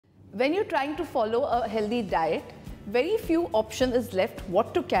When you're trying to follow a healthy diet, very few option is left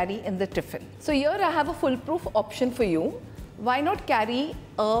what to carry in the tiffin. So here I have a foolproof option for you. Why not carry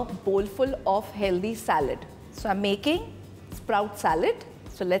a bowl full of healthy salad? So I'm making sprout salad.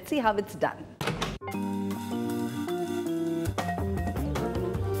 So let's see how it's done.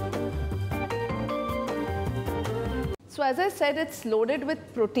 So as I said, it's loaded with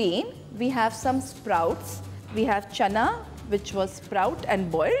protein. We have some sprouts. We have chana, which was sprout and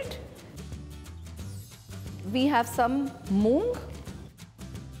boiled. We have some moong,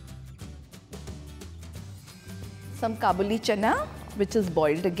 some Kabuli chana, which is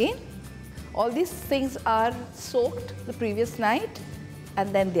boiled again. All these things are soaked the previous night and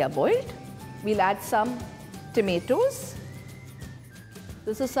then they are boiled. We'll add some tomatoes.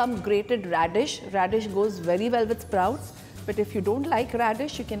 This is some grated radish. Radish goes very well with sprouts, but if you don't like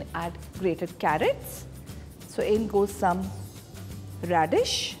radish, you can add grated carrots. So in goes some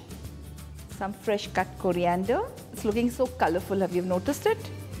radish. Some fresh cut coriander. It's looking so colorful, have you noticed it?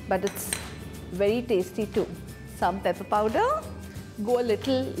 But it's very tasty too. Some pepper powder. Go a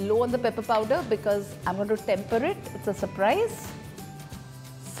little low on the pepper powder because I'm going to temper it. It's a surprise.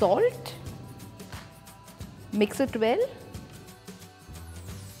 Salt. Mix it well.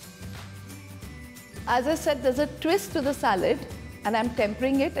 As I said, there's a twist to the salad and I'm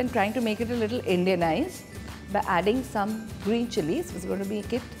tempering it and trying to make it a little Indianized by adding some green chillies. It's going to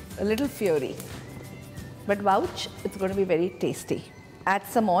make it a little fiery, but vouch, it's going to be very tasty. Add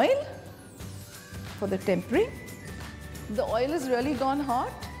some oil for the tempering. The oil is really gone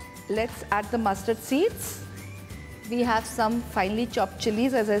hot. Let's add the mustard seeds. We have some finely chopped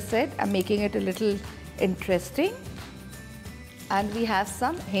chilies, as I said. I'm making it a little interesting. And we have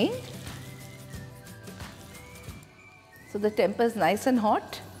some hing. So the temper is nice and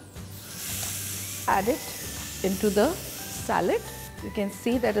hot. Add it into the salad. You can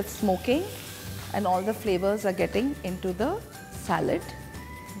see that it's smoking and all the flavors are getting into the salad.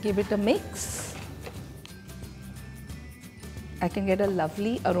 Give it a mix. I can get a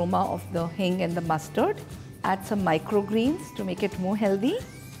lovely aroma of the hing and the mustard. Add some microgreens to make it more healthy,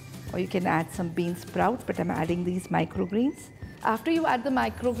 or you can add some bean sprout, but I'm adding these microgreens. After you add the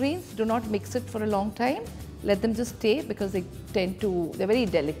microgreens, do not mix it for a long time. Let them just stay because they're very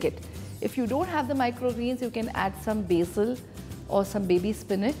delicate. If you don't have the microgreens, you can add some basil or some baby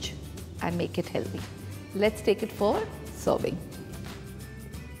spinach and make it healthy. Let's take it for serving.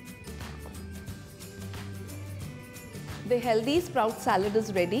 The healthy sprout salad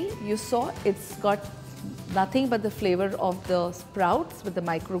is ready. You saw it's got nothing but the flavor of the sprouts with the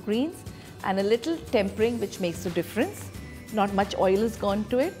microgreens and a little tempering which makes a difference. Not much oil has gone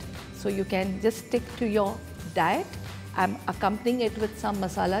to it, so you can just stick to your diet. I'm accompanying it with some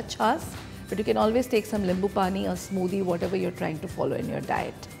masala chas, but you can always take some limbu pani or smoothie, whatever you're trying to follow in your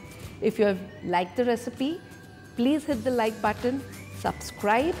diet. If you have liked the recipe, please hit the like button,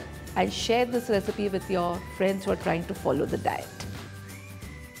 subscribe, and share this recipe with your friends who are trying to follow the diet.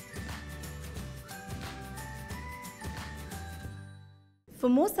 For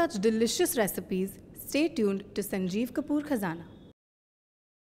more such delicious recipes, stay tuned to Sanjeev Kapoor Khazana.